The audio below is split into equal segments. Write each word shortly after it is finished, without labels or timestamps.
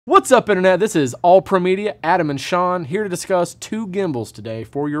What's up, Internet? This is All Pro Media, Adam and Sean, here to discuss two gimbals today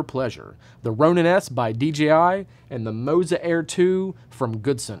for your pleasure. The Ronin S by DJI and the Moza Air 2 from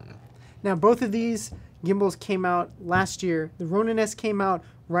Goodson. Now, both of these gimbals came out last year. The Ronin S came out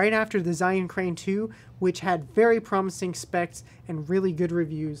right after the Zion Crane 2, which had very promising specs and really good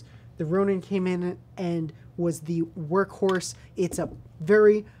reviews. The Ronin came in and was the workhorse. It's a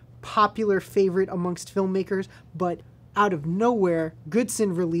very popular favorite amongst filmmakers, but out of nowhere,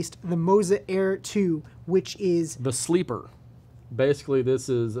 Goodson released the Moza Air 2, which is the sleeper. Basically, this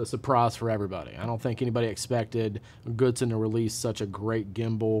is a surprise for everybody. I don't think anybody expected Goodson to release such a great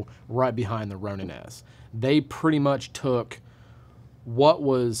gimbal right behind the Ronin S. They pretty much took what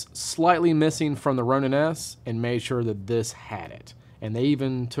was slightly missing from the Ronin S and made sure that this had it. And they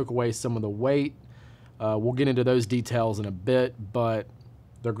even took away some of the weight. We'll get into those details in a bit, but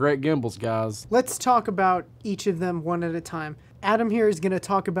they're great gimbals, guys. Let's talk about each of them one at a time. Adam here is going to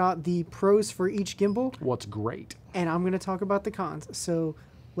talk about the pros for each gimbal. What's great. And I'm going to talk about the cons. So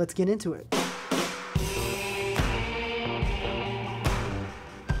let's get into it.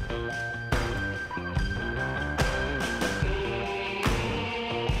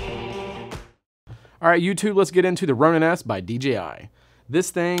 All right, YouTube, let's get into the Ronin S by DJI. This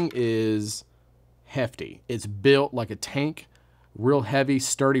thing is hefty. It's built like a tank. Real heavy,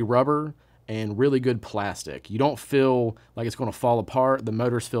 sturdy rubber, and really good plastic. You don't feel like it's going to fall apart. The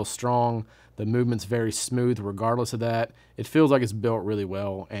motors feel strong. The movement's very smooth regardless of that. It feels like it's built really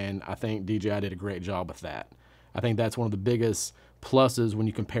well, and I think DJI did a great job with that. I think that's one of the biggest pluses when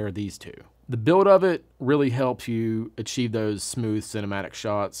you compare these two. The build of it really helps you achieve those smooth cinematic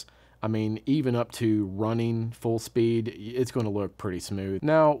shots. I mean, even up to running full speed, it's going to look pretty smooth.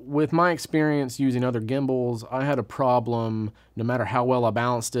 Now, with my experience using other gimbals, I had a problem no matter how well I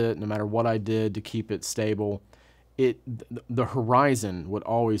balanced it, no matter what I did to keep it stable, the horizon would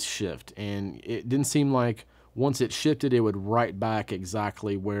always shift, and it didn't seem like once it shifted, it would right back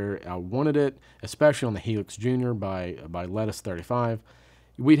exactly where I wanted it, especially on the Helix Junior by Lettuce 35.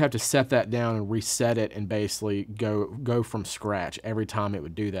 We'd have to set that down and reset it and basically go from scratch every time it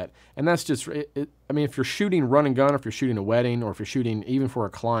would do that. And that's just, I mean, if you're shooting run and gun, or if you're shooting a wedding, or if you're shooting even for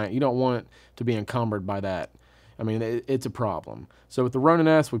a client, you don't want to be encumbered by that. I mean, it's a problem. So with the Ronin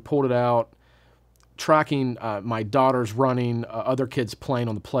S, we pulled it out, tracking my daughters running, other kids playing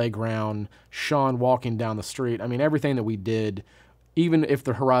on the playground, Sean walking down the street. I mean, everything that we did, even if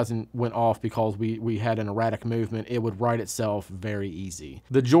the horizon went off because we had an erratic movement, it would right itself very easy.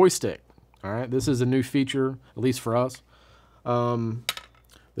 The joystick, all right, this is a new feature, at least for us. The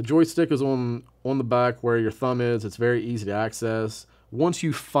joystick is on the back where your thumb is. It's very easy to access. Once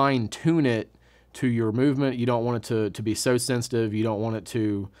you fine tune it to your movement, you don't want it to be so sensitive. You don't want it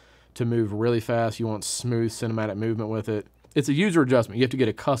to move really fast. You want smooth cinematic movement with it. It's a user adjustment. You have to get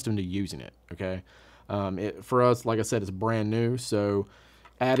accustomed to using it, okay? For us, like I said, it's brand new, so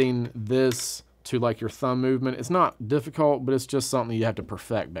adding this to like your thumb movement, it's not difficult, but it's just something you have to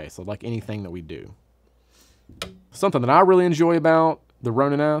perfect basically, like anything that we do. Something that I really enjoy about the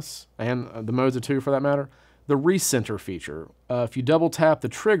Ronin S and the Moza 2 for that matter, the recenter feature. If you double tap the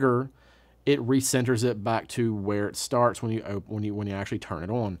trigger, it recenters it back to where it starts when you actually turn it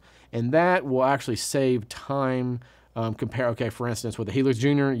on, and that will actually save time. Okay, for instance, with the Helix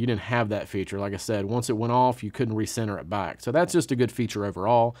Junior, you didn't have that feature. Like I said, once it went off, you couldn't recenter it back. So that's just a good feature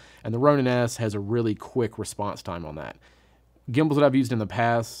overall, and the Ronin S has a really quick response time on that. Gimbals that I've used in the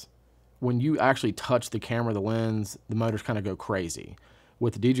past, when you actually touch the camera, the lens, the motors kind of go crazy.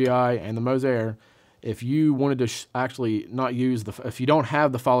 With the DJI and the Moza Air, if you wanted to actually not use if you don't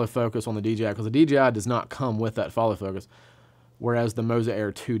have the follow focus on the DJI, because the DJI does not come with that follow focus, whereas the Moza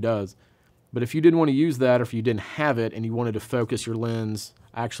Air 2 does. But if you didn't want to use that, or if you didn't have it and you wanted to focus your lens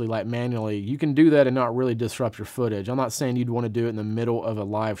actually like manually, you can do that and not really disrupt your footage. I'm not saying you'd want to do it in the middle of a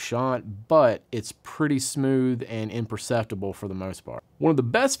live shot, but it's pretty smooth and imperceptible for the most part. One of the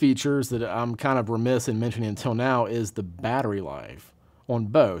best features that I'm kind of remiss in mentioning until now is the battery life on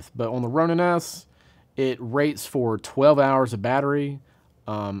both. But on the Ronin S, it rates for 12 hours of battery.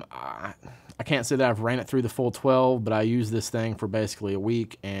 I can't say that I've ran it through the full 12, but I used this thing for basically a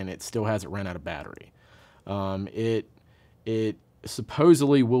week, and it still hasn't ran out of battery. It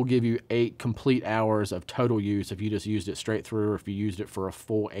supposedly will give you 8 complete hours of total use if you just used it straight through, or if you used it for a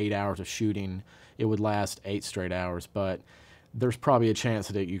full 8 hours of shooting, it would last 8 straight hours, but there's probably a chance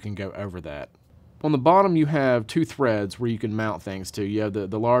that you can go over that. On the bottom, you have 2 threads where you can mount things to. You have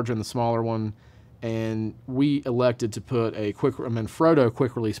the larger and the smaller one. and we elected to put a Frodo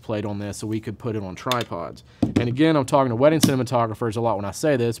quick release plate on this so we could put it on tripods. And again, I'm talking to wedding cinematographers a lot when I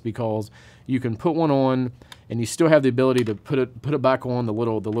say this, because you can put one on and you still have the ability to put it back on the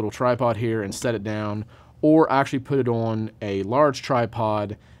little tripod here and set it down, or actually put it on a large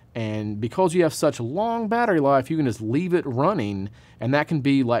tripod. And because you have such long battery life, you can just leave it running, and that can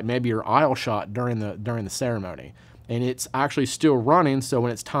be like maybe your aisle shot during the ceremony. And it's actually still running, so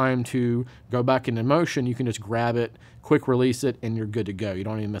when it's time to go back into motion, you can just grab it, quick release it, and you're good to go. You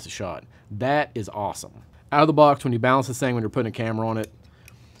don't even miss a shot. That is awesome. Out of the box, when you balance this thing, when you're putting a camera on it,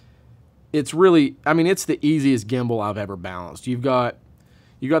 it's really, I mean, it's the easiest gimbal I've ever balanced. You got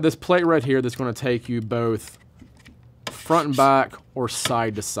this plate right here that's going to take you both front and back or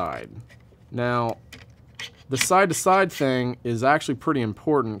side to side. Now, the side-to-side thing is actually pretty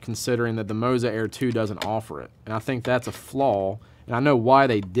important, considering that the Moza Air 2 doesn't offer it. And I think that's a flaw, and I know why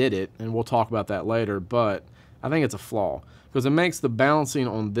they did it, and we'll talk about that later, but I think it's a flaw, because it makes the balancing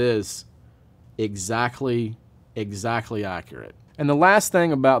on this exactly accurate. And the last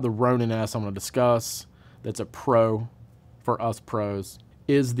thing about the Ronin S I'm going to discuss that's a pro for us pros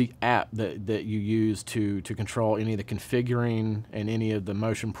is the app that you use to control any of the configuring and any of the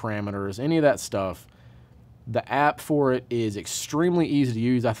motion parameters, any of that stuff. The app for it is extremely easy to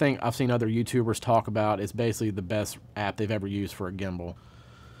use. I think I've seen other YouTubers talk about it's basically the best app they've ever used for a gimbal.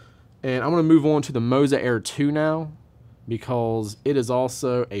 And I'm going to move on to the Moza Air 2 now, because it is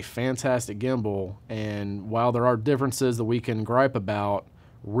also a fantastic gimbal. And while there are differences that we can gripe about,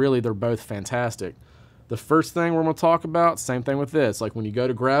 really they're both fantastic. The first thing we're going to talk about, same thing with this. Like when you go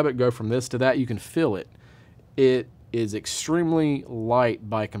to grab it, go from this to that, you can feel it. It is extremely light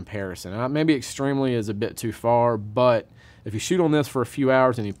by comparison. Maybe extremely is a bit too far, but if you shoot on this for a few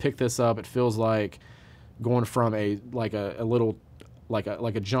hours and you pick this up, it feels like going from a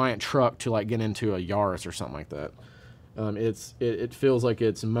giant truck to like getting into a Yaris or something like that. It feels like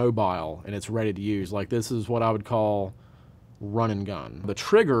it's mobile and it's ready to use. Like this is what I would call run and gun. The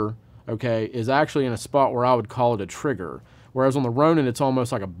trigger, okay, is actually in a spot where I would call it a trigger, whereas on the Ronin it's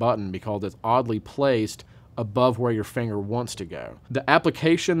almost like a button because it's oddly placed above where your finger wants to go. The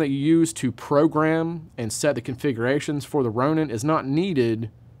application that you use to program and set the configurations for the Ronin is not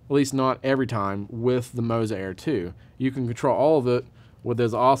needed, at least not every time, with the Moza Air 2. You can control all of it with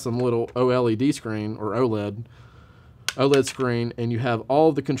this awesome little OLED screen, or OLED screen, and you have all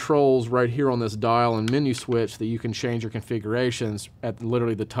of the controls right here on this dial and menu switch that you can change your configurations at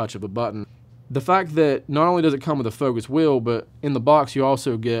literally the touch of a button. The fact that not only does it come with a focus wheel, but in the box you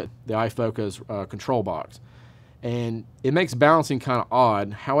also get the iFocus control box. And it makes balancing kind of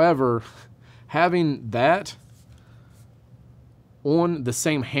odd. However, having that on the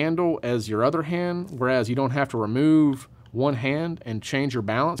same handle as your other hand, whereas you don't have to remove one hand and change your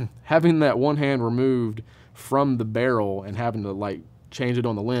balance, having that one hand removed from the barrel and having to like change it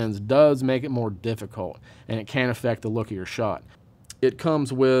on the lens does make it more difficult, and it can affect the look of your shot. It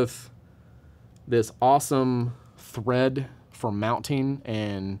comes with this awesome thread for mounting,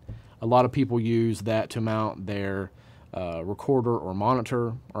 and a lot of people use that to mount their recorder or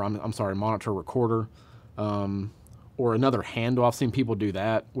monitor, or I'm sorry, monitor recorder, or another handle. I've seen people do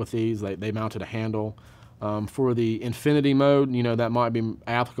that with these. They mounted a handle. For the infinity mode, you know, that might be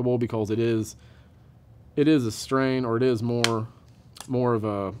applicable because it is a strain, or it is more of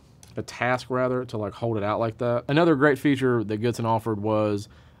a task rather to like hold it out like that. Another great feature that Goodson offered was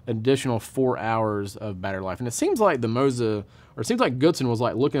an additional 4 hours of battery life. And it seems like the Moza, or it seems like Goodson was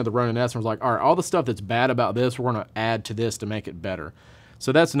like looking at the Ronin S and was like, all right, all the stuff that's bad about this, we're going to add to this to make it better.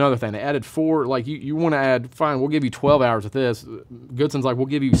 So that's another thing. They added 4, like you want to add, fine, we'll give you 12 hours with this. Goodson's like, we'll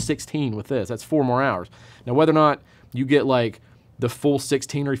give you 16 with this. That's 4 more hours. Now, whether or not you get like the full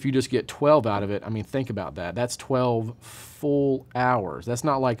 16 or if you just get 12 out of it, I mean, think about that. That's 12 full hours. That's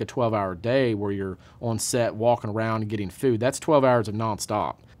not like a 12-hour day where you're on set walking around and getting food. That's 12 hours of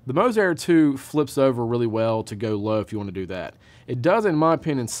nonstop. The Moza Air 2 flips over really well to go low if you want to do that. It does, in my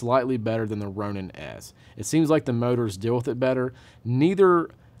opinion, slightly better than the Ronin S. It seems like the motors deal with it better. Neither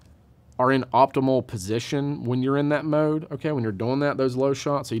are in optimal position when you're in that mode, okay, when you're doing those low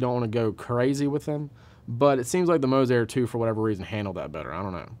shots, so you don't want to go crazy with them. But it seems like the Moza Air 2, for whatever reason, handled that better. I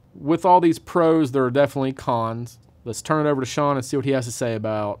don't know. With all these pros, there are definitely cons. Let's turn it over to Sean and see what he has to say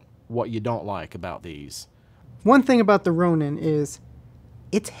about what you don't like about these. One thing about the Ronin is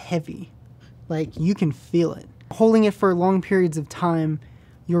it's heavy. Like, you can feel it. Holding it for long periods of time,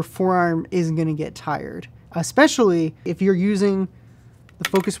 your forearm isn't going to get tired. Especially if you're using the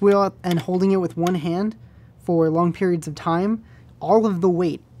focus wheel and holding it with one hand for long periods of time, all of the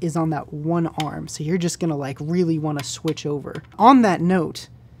weight is on that one arm. So you're just going to like really want to switch over. On that note,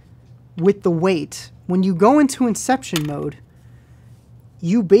 with the weight, when you go into inception mode,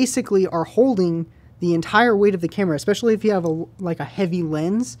 you basically are holding the entire weight of the camera, especially if you have a heavy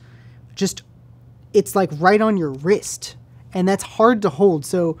lens. Just, it's like right on your wrist, and that's hard to hold.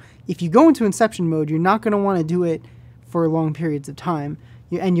 So if you go into inception mode, you're not going to want to do it for long periods of time,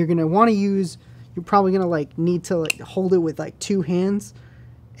 and you're going to want to use, you're probably going to like need to like hold it with like 2 hands,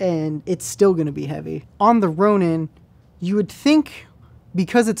 and it's still going to be heavy. On the Ronin, you would think,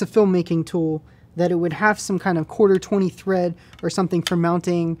 because it's a filmmaking tool, that it would have some kind of 1/4-20 thread or something for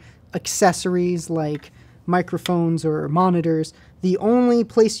mounting accessories like microphones or monitors. The only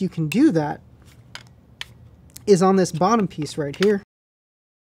place you can do that is on this bottom piece right here.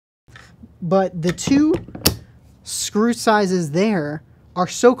 But the 2 screw sizes there are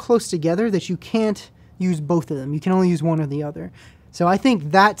so close together that you can't use both of them. You can only use one or the other. So I think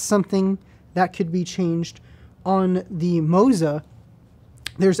that's something that could be changed. On the Moza,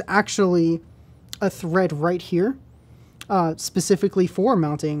 there's actually a thread right here specifically for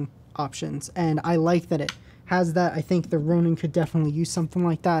mounting options, and I like that it has that. I think the Ronin could definitely use something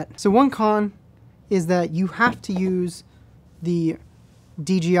like that. So one con is that you have to use the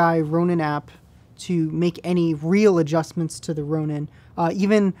DJI Ronin app to make any real adjustments to the Ronin.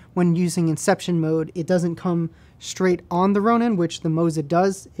 Even when using inception mode, it doesn't come straight on the Ronin, which the Moza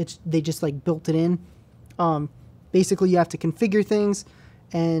does. They just like built it in. Basically, you have to configure things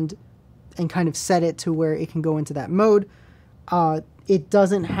and kind of set it to where it can go into that mode. It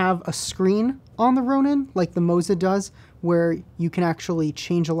doesn't have a screen on the Ronin like the Moza does, where you can actually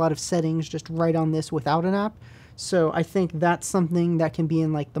change a lot of settings just right on this without an app. So I think that's something that can be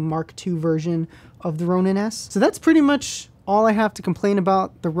in like the Mark II version of the Ronin S. So that's pretty much all I have to complain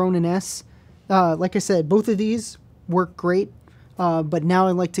about the Ronin S. Like I said, both of these work great, but now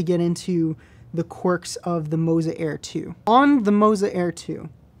I'd like to get into the quirks of the Moza Air 2. On the Moza Air 2,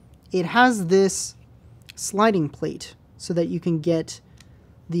 it has this sliding plate so that you can get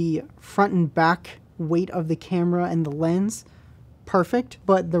the front and back weight of the camera and the lens perfect.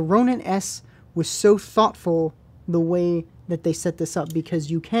 But the Ronin S was so thoughtful the way that they set this up,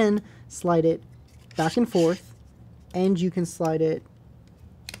 because you can slide it back and forth and you can slide it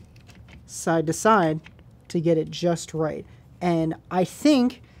side to side to get it just right. And I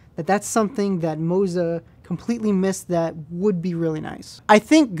think that that's something that Moza completely missed that would be really nice. I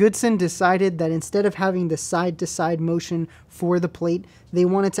think Goodson decided that instead of having the side-to-side motion for the plate, they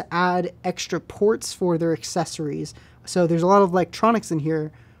wanted to add extra ports for their accessories. So there's a lot of electronics in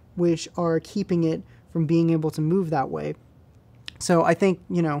here which are keeping it from being able to move that way. So I think,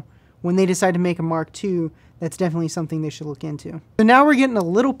 you know, when they decide to make a Mark II, that's definitely something they should look into. So now we're getting a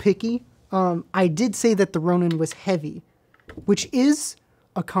little picky. I did say that the Ronin was heavy, which is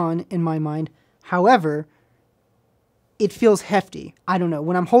a con in my mind. However, it feels hefty. I don't know.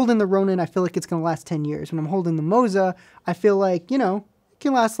 When I'm holding the Ronin, I feel like it's going to last 10 years. When I'm holding the Moza, I feel like, you know, it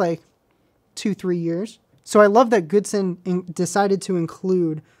can last like 2-3 years. So I love that Goodson decided to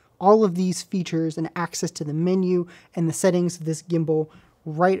include all of these features and access to the menu and the settings of this gimbal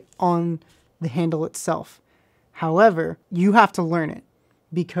right on the handle itself. However, you have to learn it,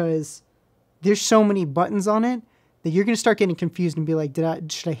 because there's so many buttons on it that you're going to start getting confused and be like,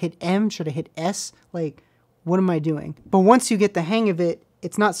 should I hit M? Should I hit S? Like, what am I doing? But once you get the hang of it,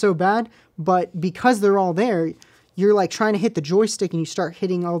 it's not so bad. But because they're all there, you're like trying to hit the joystick and you start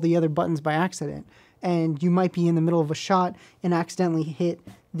hitting all the other buttons by accident. And you might be in the middle of a shot and accidentally hit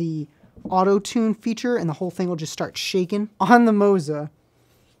the auto-tune feature and the whole thing will just start shaking. On the Moza,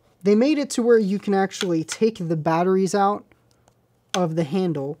 they made it to where you can actually take the batteries out of the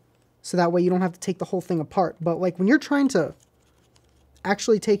handle, so that way you don't have to take the whole thing apart. But like when you're trying to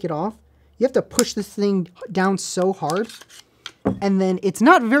actually take it off, you have to push this thing down so hard, and then it's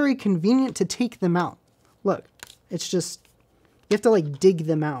not very convenient to take them out. Look, it's just, you have to like dig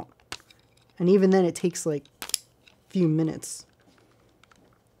them out. And even then it takes like a few minutes.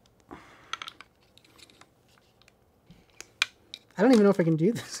 I don't even know if I can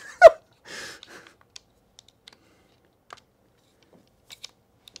do this.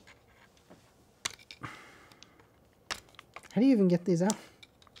 How do you even get these out?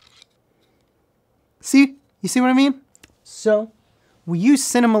 See? You see what I mean? So, we use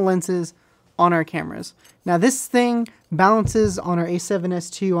cinema lenses on our cameras. Now this thing balances on our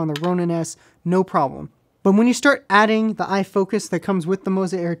A7S II, on the Ronin S, no problem. But when you start adding the eye focus that comes with the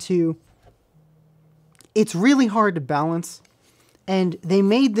Moza Air 2, it's really hard to balance. And they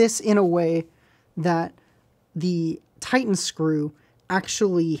made this in a way that the Titan screw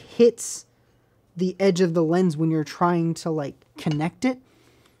actually hits the edge of the lens when you're trying to like connect it.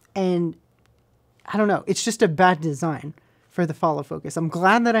 And I don't know, it's just a bad design. for the follow focus. I'm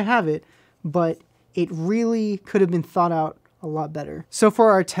glad that I have it, but it really could have been thought out a lot better. So for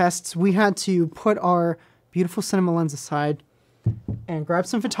our tests, we had to put our beautiful cinema lens aside and grab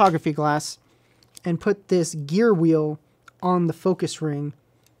some photography glass and put this gear wheel on the focus ring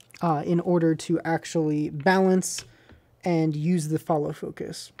in order to actually balance and use the follow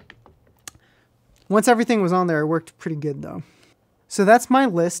focus. Once everything was on there, it worked pretty good though. So that's my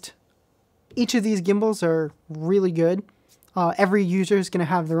list. Each of these gimbals are really good. Every user is going to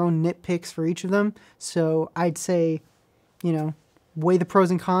have their own nitpicks for each of them. So I'd say, you know, weigh the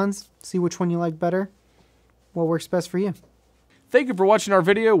pros and cons, see which one you like better, what works best for you. Thank you for watching our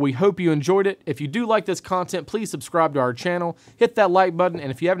video. We hope you enjoyed it. If you do like this content, please subscribe to our channel, hit that like button, and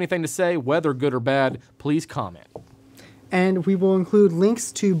if you have anything to say, whether good or bad, please comment. And we will include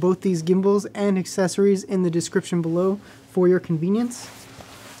links to both these gimbals and accessories in the description below for your convenience.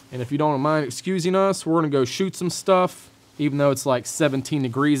 And if you don't mind excusing us, we're going to go shoot some stuff, even though it's like 17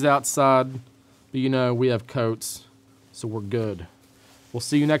 degrees outside. But you know, we have coats, so we're good. We'll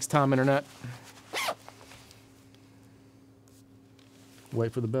see you next time, Internet.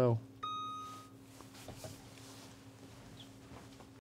 Wait for the bell.